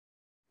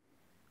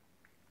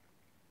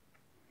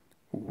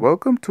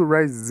Welcome to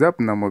Rise Up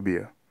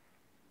Namibia.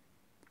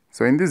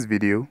 So in this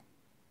video,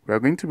 we are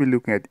going to be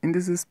looking at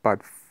Indices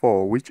Part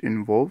 4, which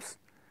involves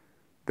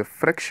the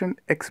Fraction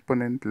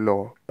Exponent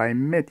Law by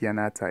Met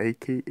Yanata,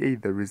 aka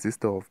the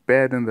Resistor of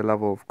Bad and the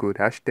Lover of Good,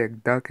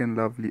 hashtag dark and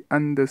lovely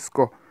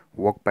 _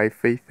 walk by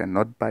faith and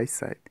not by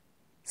sight.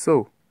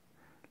 So,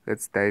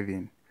 let's dive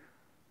in.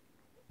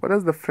 What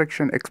does the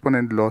Fraction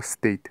Exponent Law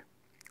state?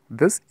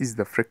 This is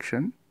the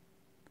Fraction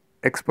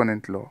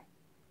Exponent Law.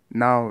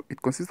 Now,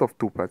 it consists of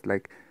two parts.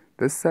 Like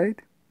this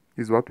side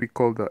is what we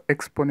call the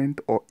exponent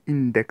or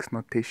index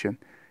notation,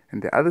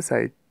 and the other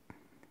side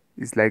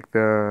is like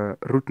the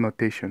root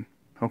notation.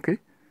 Okay?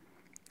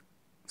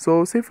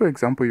 So, say for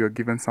example, you're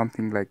given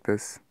something like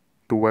this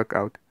to work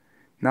out.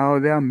 Now,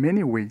 there are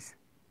many ways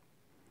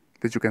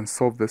that you can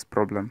solve this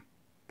problem,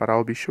 but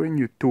I'll be showing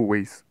you two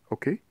ways,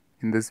 okay,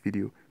 in this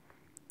video.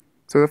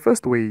 So, the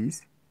first way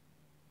is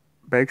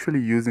by actually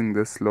using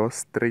this law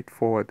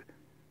straightforward,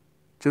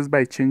 just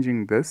by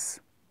changing this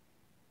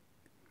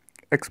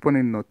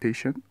exponent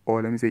notation,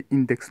 or let me say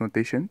index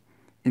notation,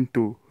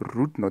 into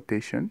root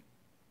notation,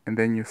 and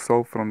then you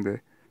solve from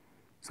there.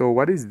 So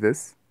what is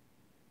this,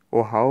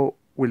 or how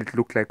will it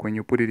look like when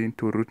you put it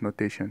into root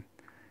notation?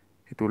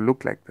 It will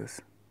look like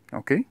this.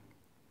 Okay,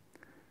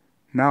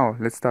 now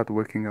let's start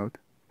working out.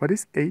 What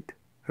is 8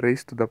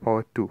 raised to the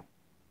power 2?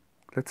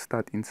 Let's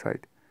start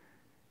inside.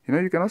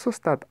 You can also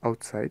start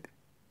outside,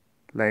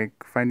 like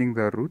finding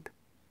the root,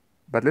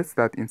 but let's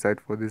start inside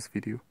for this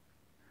video.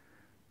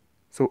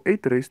 So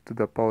 8 raised to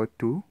the power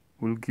 2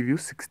 will give you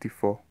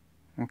 64.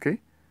 Okay,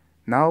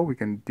 now we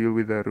can deal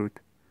with the root.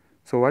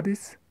 So what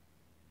is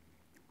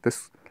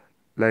this,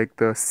 like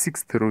the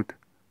 6th root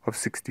of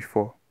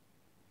 64?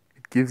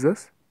 It gives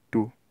us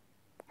 2.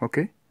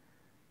 Okay,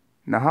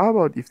 now how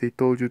about if they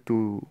told you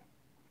to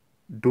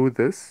do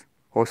this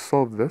or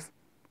solve this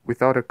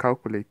without a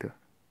calculator?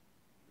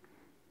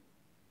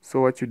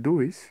 So what you do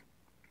is,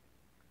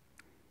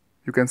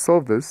 you can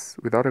solve this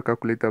without a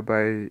calculator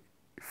by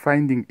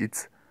finding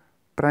its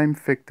prime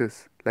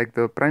factors, like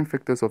the prime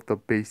factors of the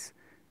base.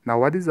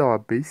 Now what is our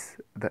base?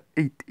 The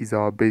 8 is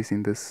our base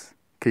in this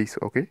case,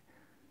 okay?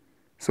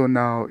 So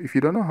now if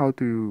you don't know how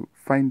to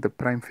find the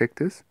prime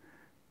factors,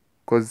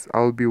 because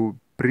I'll be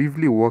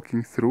briefly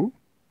walking through,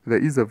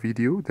 there is a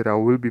video that I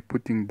will be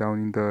putting down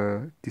in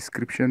the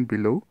description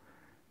below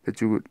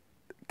that you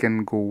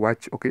can go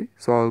watch, okay?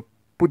 So I'll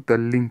put the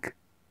link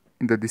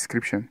in the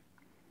description.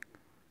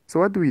 So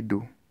what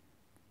do?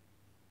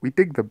 We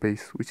take the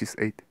base, which is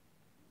 8,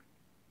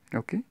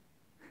 okay?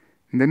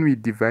 And then we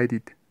divide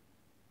it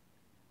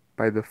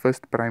by the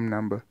first prime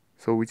number,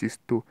 so which is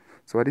 2.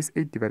 So what is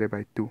 8 divided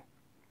by 2?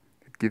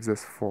 It gives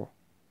us 4.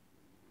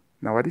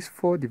 Now what is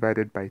 4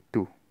 divided by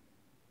 2?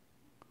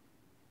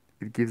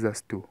 It gives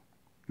us 2.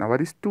 Now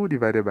what is 2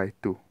 divided by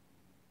 2?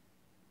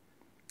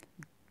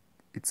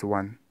 It's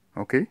 1,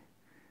 okay?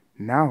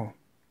 Now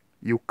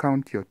you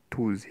count your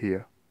 2's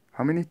here.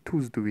 How many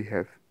 2's do we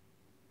have?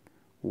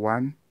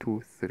 1,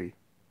 2, 3.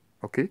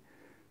 Okay,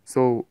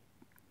 so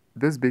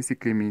this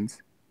basically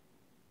means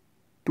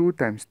 2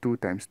 times 2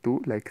 times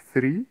 2, like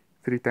 3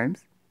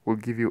 times, will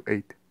give you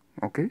 8.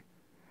 Okay,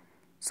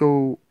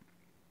 so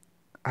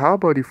how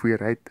about if we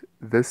write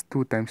this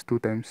 2 times 2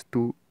 times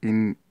 2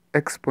 in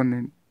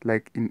exponent,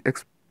 like in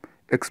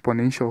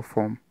exponential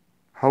form?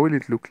 How will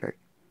it look like?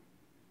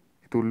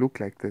 It will look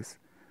like this.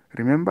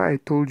 Remember I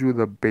told you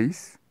the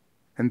base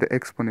and the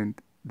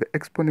exponent. The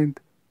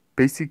exponent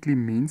basically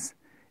means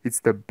it's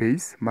the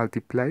base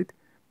multiplied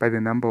by the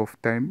number of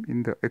time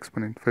in the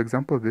exponent. For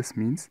example, this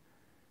means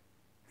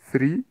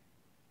 3,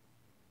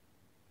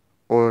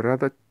 or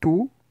rather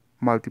 2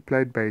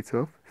 multiplied by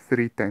itself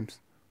 3 times,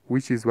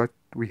 which is what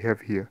we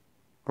have here.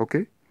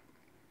 Okay,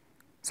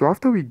 so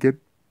after we get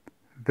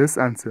this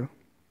answer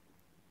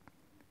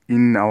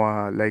in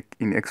our, like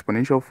in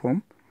exponential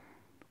form,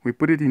 we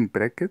put it in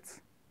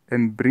brackets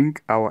and bring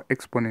our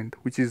exponent,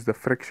 which is the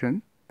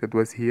fraction that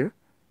was here,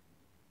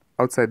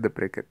 outside the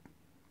bracket.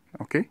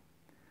 Okay,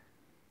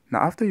 now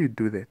after you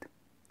do that,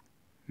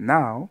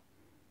 now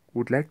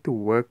we'd like to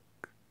work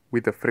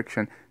with the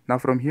fraction. Now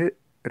from here,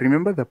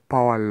 remember the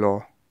power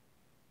law,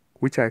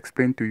 which I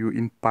explained to you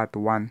in part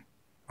 1,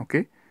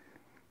 okay?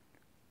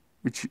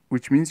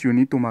 Which means you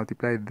need to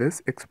multiply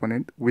this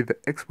exponent with the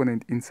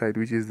exponent inside,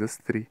 which is this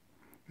 3.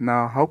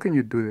 Now how can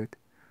you do that?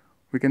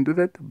 We can do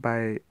that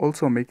by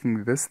also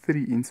making this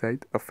 3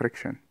 inside a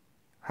fraction.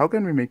 How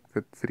can we make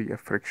the 3 a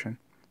fraction?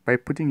 By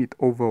putting it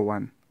over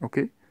 1,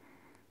 okay?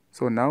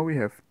 So now we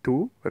have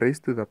 2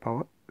 raised to the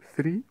power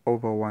 3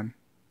 over 1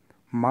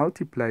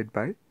 multiplied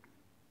by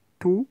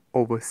 2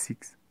 over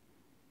 6.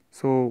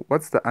 So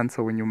what's the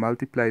answer when you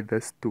multiply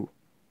this 2?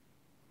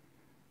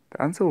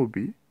 The answer will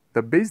be,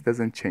 the base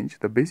doesn't change,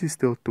 the base is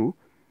still 2,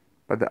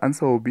 but the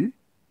answer will be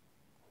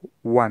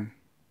 1,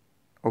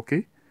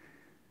 okay?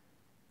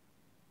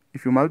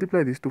 If you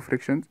multiply these two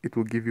fractions, it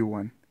will give you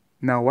 1.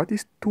 Now what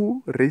is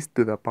 2 raised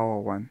to the power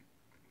 1?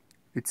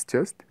 It's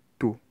just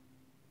 2.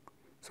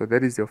 So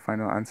that is your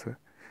final answer.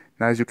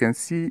 Now as you can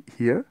see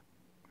here,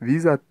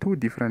 these are two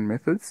different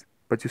methods,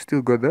 but you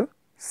still got the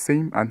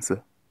same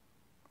answer.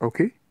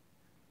 Okay,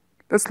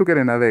 let's look at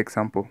another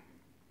example.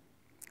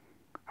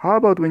 How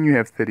about when you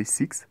have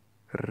 36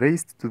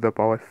 raised to the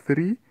power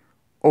 3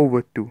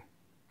 over 2?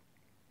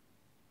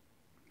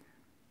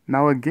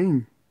 Now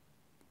again,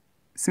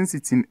 since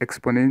it's in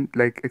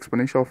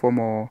exponential form,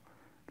 or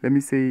let me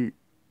say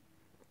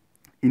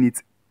in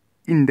its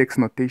index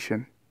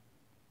notation,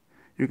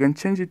 you can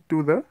change it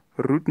to the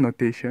root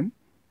notation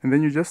and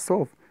then you just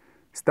solve.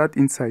 Start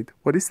inside.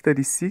 What is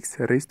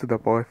 36 raised to the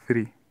power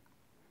 3?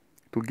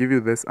 To give you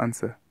this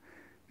answer.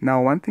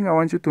 Now, one thing I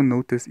want you to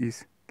notice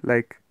is,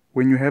 like,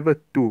 when you have a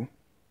 2,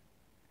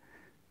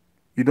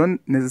 you don't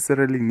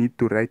necessarily need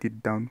to write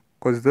it down,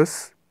 because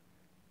this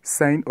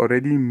sign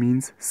already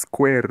means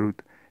square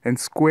root, and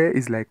square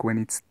is like when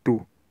it's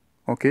 2.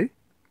 Okay,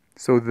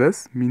 so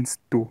this means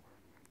 2.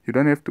 You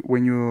don't have to,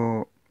 when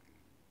your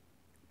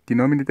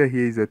denominator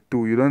here is a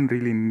 2, you don't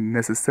really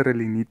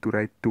necessarily need to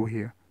write 2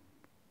 here.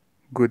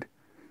 Good.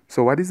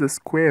 So what is the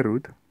square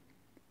root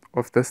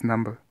of this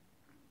number?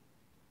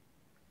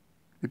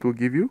 It will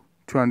give you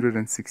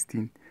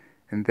 216,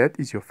 and that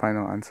is your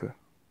final answer.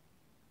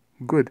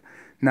 Good.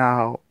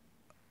 Now,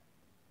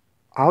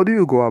 how do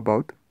you go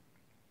about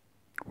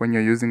when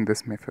you're using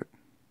this method?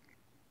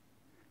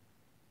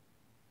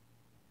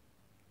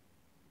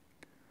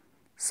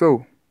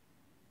 So,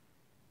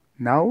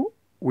 now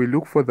we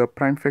look for the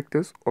prime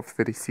factors of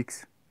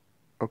 36.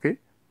 Okay?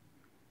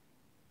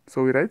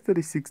 So we write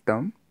 36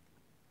 down,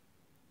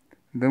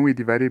 then we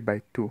divide it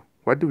by 2.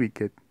 What do we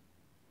get?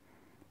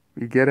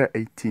 We get a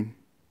 18.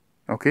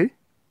 Okay?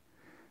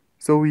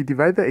 So we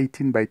divide the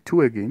 18 by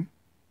 2 again,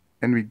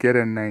 and we get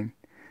a 9.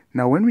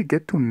 Now when we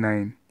get to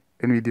 9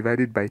 and we divide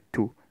it by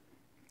 2,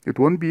 it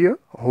won't be a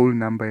whole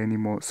number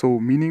anymore. So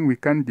meaning we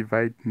can't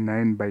divide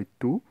 9 by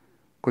 2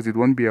 because it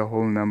won't be a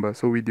whole number.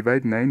 So we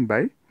divide 9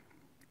 by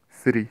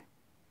 3.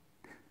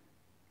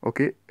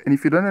 Okay, and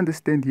if you don't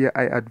understand here,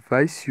 I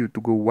advise you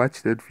to go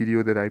watch that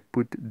video that I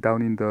put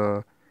down in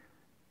the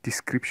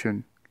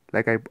description.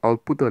 Like I'll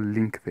put a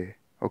link there.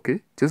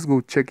 Okay, just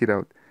go check it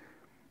out.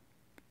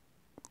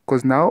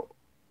 Because now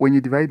when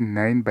you divide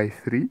 9 by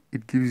 3,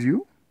 it gives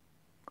you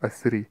a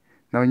 3.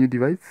 Now when you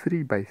divide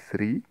 3 by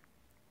 3,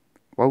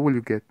 what will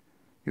you get?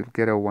 You'll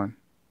get a 1.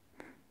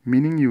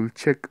 Meaning you'll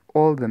check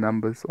all the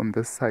numbers on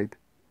this side.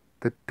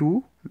 The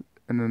 2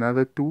 and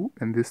another 2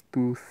 and these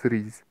 2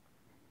 3s.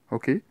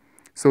 Okay?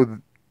 So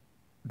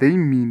they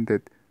mean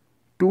that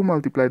 2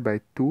 multiplied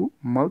by 2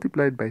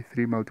 multiplied by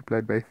 3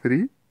 multiplied by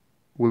 3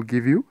 will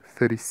give you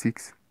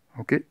 36.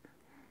 Okay?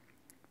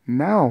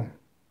 Now,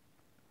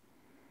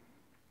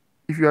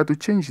 if you are to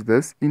change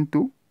this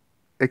into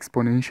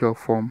exponential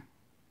form,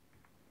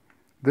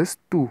 this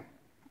 2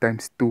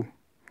 times 2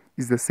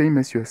 is the same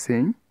as you're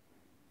saying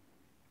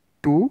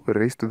 2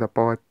 raised to the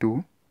power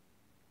 2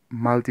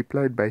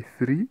 multiplied by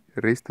 3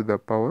 raised to the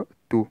power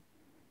 2.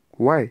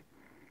 Why?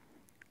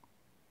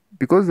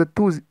 Because the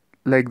 2's,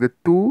 like the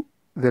 2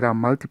 that are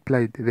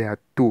multiplied, they are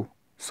 2.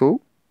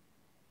 So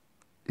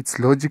it's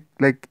logic,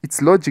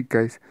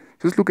 guys.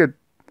 Just look at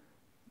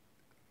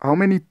how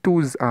many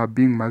 2's are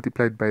being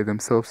multiplied by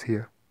themselves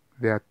here.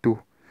 There are 2.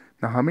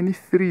 Now how many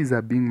 3's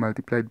are being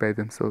multiplied by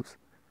themselves?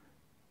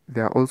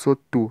 There are also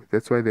 2.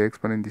 That's why the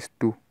exponent is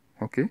 2.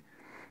 Okay?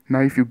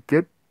 Now if you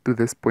get to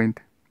this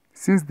point,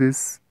 since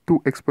these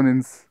two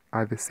exponents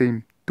are the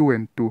same, 2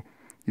 and 2,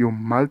 you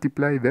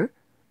multiply the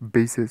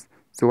bases.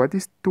 So what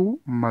is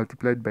 2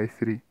 multiplied by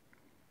 3?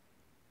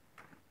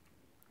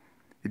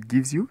 It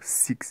gives you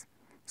 6.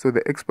 So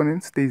the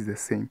exponent stays the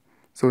same.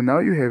 So now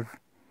you have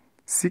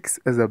 6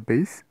 as a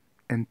base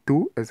and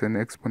 2 as an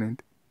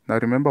exponent. Now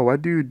remember,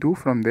 what do you do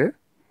from there?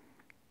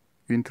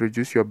 You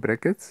introduce your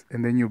brackets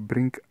and then you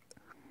bring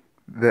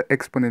the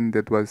exponent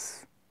that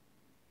was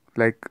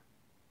like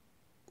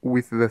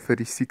with the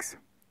 36,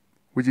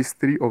 which is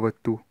 3 over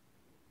 2.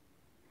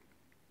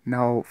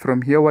 Now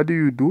from here, what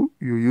do?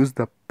 You use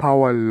the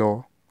power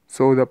law.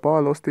 So the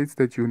power law states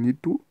that you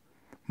need to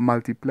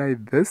multiply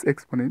this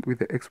exponent with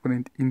the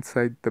exponent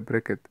inside the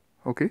bracket.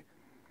 Okay?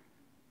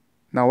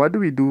 Now what do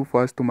we do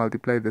for us to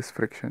multiply this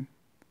fraction?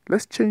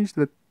 Let's change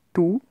the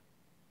 2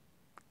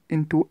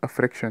 into a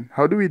fraction.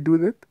 How do we do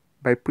that?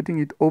 By putting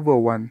it over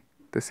 1,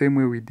 the same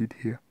way we did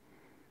here.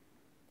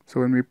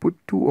 So when we put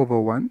 2 over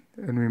 1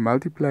 and we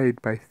multiply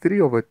it by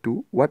 3 over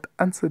 2, what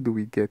answer do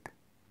we get?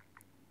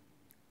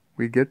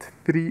 We get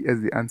 3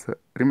 as the answer.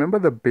 Remember,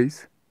 the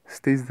base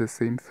stays the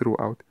same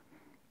throughout.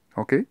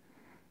 Okay?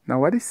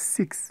 Now what is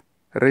 6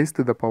 raised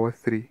to the power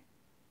 3?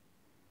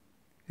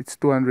 It's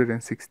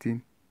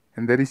 216.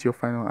 And that is your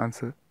final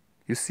answer.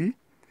 You see?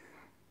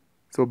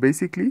 So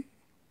basically,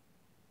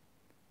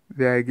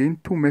 there are again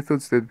 2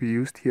 methods that we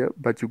used here,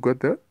 but you got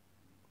the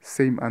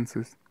same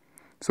answers.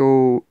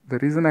 So the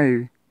reason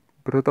I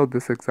brought out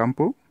this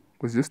example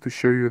was just to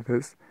show you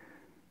this,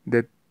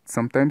 that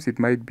sometimes it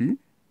might be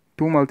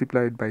 2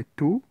 multiplied by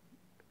 2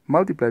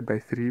 multiplied by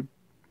 3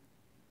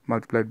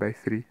 multiplied by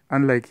 3,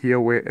 unlike here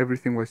where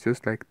everything was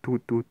just like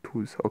 2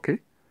 2's. Okay,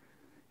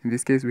 in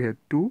this case we had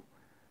 2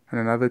 and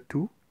another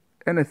 2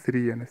 and a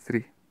 3 and a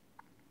 3.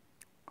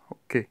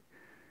 Okay,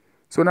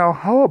 so now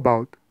how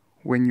about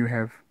when you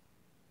have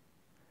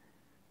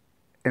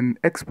an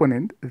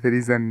exponent that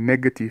is a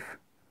negative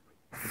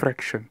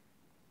fraction?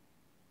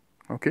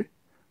 Okay,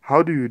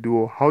 how do you do,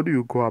 or how do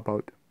you go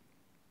about?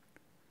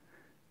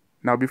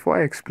 Now, before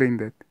I explain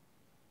that,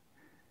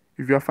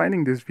 if you are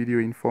finding this video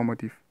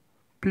informative,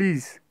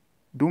 please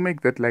do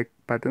make that like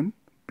button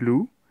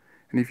blue,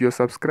 and if your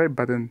subscribe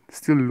button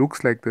still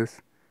looks like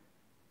this,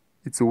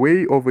 it's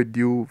way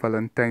overdue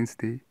Valentine's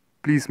Day,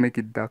 please make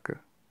it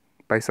darker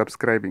by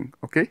subscribing,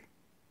 okay?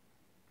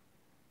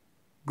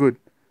 Good.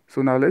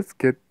 So now let's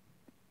get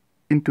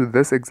into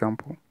this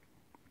example.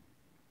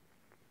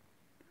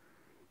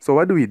 So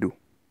what do we do?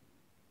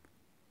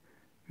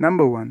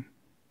 Number one,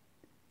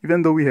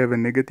 even though we have a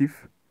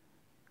negative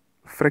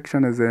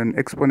fraction as an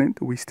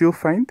exponent, we still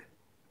find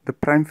the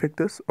prime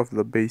factors of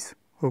the base,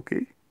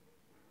 okay?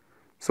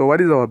 So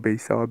what is our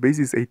base? Our base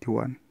is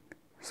 81.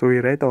 So we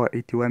write our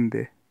 81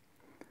 there.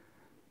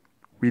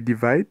 We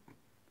divide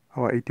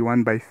our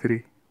 81 by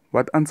 3.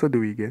 What answer do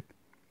we get?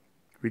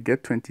 We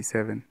get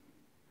 27.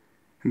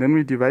 And then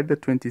we divide the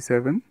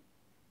 27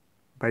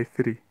 by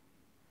 3.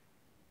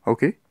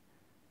 Okay?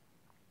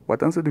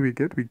 What answer do we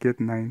get? We get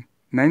 9.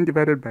 9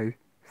 divided by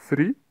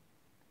 3,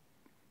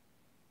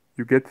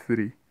 you get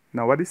 3.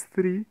 Now what is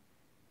 3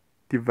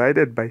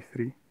 divided by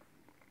 3?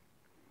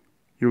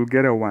 You'll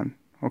get a 1.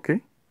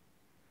 Okay?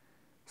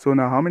 So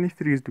now how many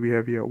 3's do we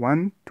have here?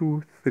 1,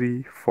 2,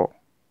 3, 4.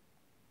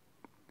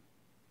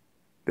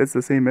 That's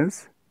the same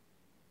as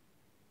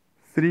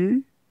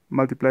 3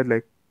 multiplied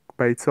like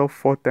by itself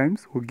 4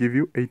 times will give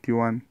you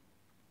 81.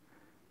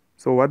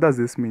 So what does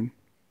this mean?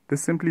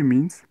 This simply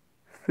means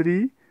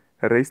 3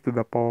 raised to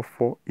the power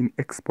 4 in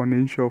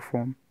exponential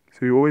form.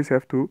 So you always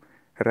have to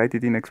write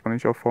it in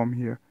exponential form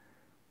here.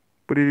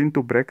 Put it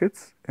into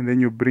brackets, and then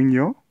you bring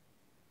your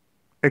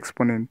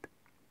exponent,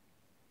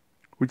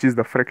 which is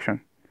the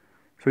fraction.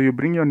 So you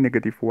bring your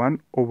negative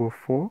 1 over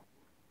 4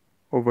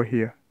 over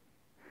here.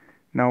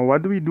 Now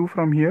what do we do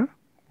from here?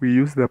 We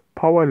use the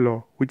power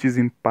law, which is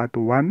in part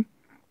 1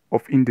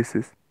 of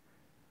indices.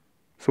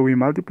 So we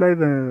multiply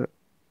the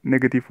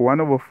negative 1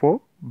 over 4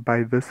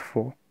 by this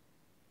 4.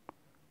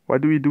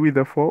 What do we do with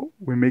the 4?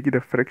 We make it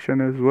a fraction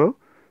as well.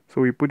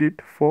 So we put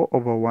it 4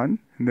 over 1,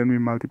 and then we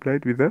multiply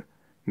it with the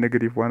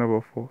negative 1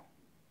 over 4.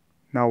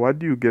 Now what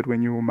do you get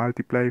when you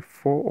multiply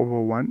 4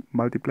 over 1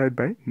 multiplied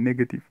by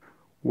negative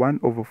 1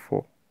 over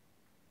 4?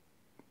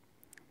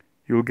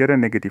 You'll get a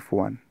negative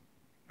 1.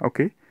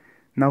 Okay?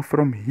 Now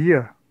from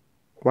here,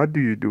 what do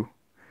you do?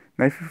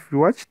 Now if you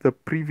watch the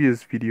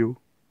previous video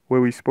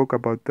where we spoke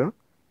about the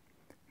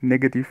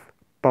negative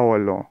power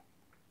law,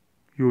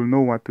 you'll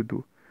know what to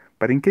do.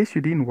 But in case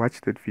you didn't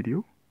watch that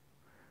video,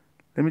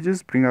 let me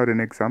just bring out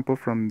an example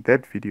from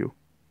that video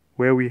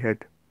where we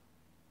had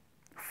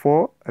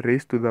 4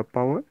 raised to the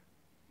power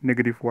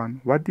negative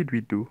 1. What did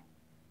we do?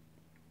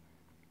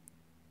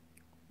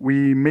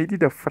 We made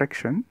it a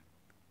fraction,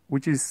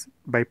 which is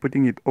by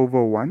putting it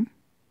over 1,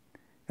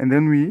 and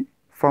then we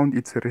found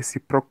its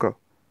reciprocal,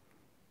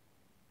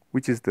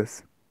 which is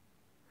this.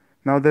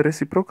 Now the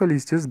reciprocal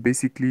is just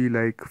basically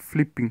like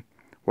flipping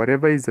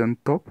whatever is on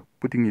top,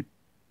 putting it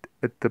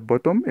at the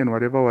bottom, and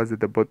whatever was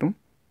at the bottom,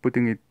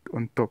 putting it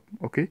on top.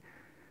 Okay?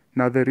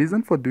 Now the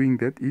reason for doing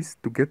that is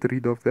to get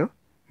rid of the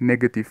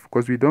negative,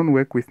 because we don't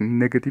work with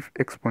negative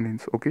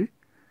exponents. Okay?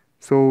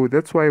 So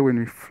that's why when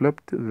we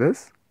flipped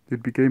this,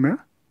 it became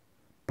a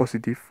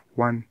positive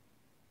 1.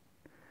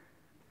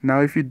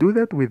 Now if you do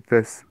that with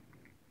this,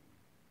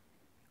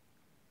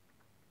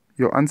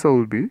 your answer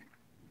will be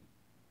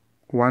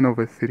 1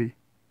 over 3.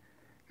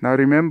 Now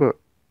remember,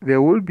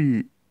 there will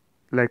be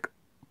like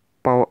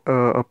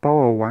a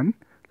power 1,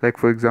 like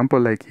for example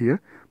like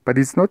here, but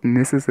it's not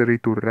necessary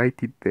to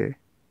write it there,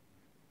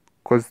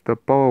 because the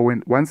power,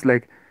 when once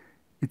like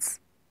it's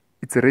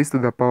raised to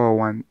the power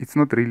 1, it's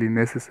not really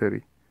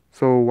necessary.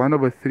 So 1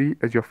 over 3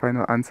 as your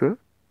final answer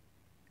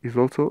is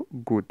also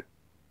good.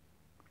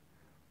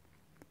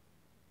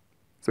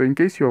 So in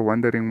case you're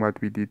wondering what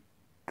we did,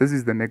 this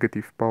is the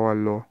negative power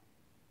law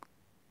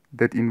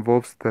that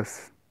involves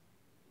this.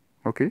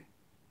 Okay?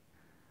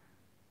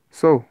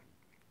 So,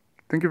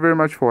 thank you very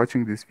much for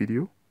watching this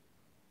video.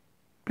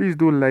 Please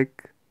do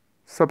like,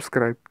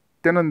 subscribe,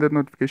 turn on that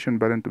notification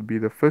button to be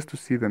the first to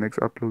see the next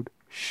upload.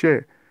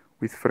 Share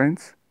with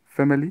friends,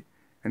 family,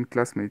 and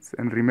classmates.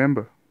 And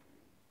remember,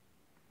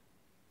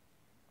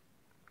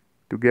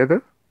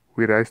 together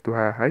we rise to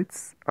higher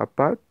heights,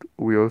 apart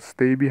we all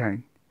stay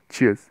behind.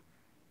 Cheers.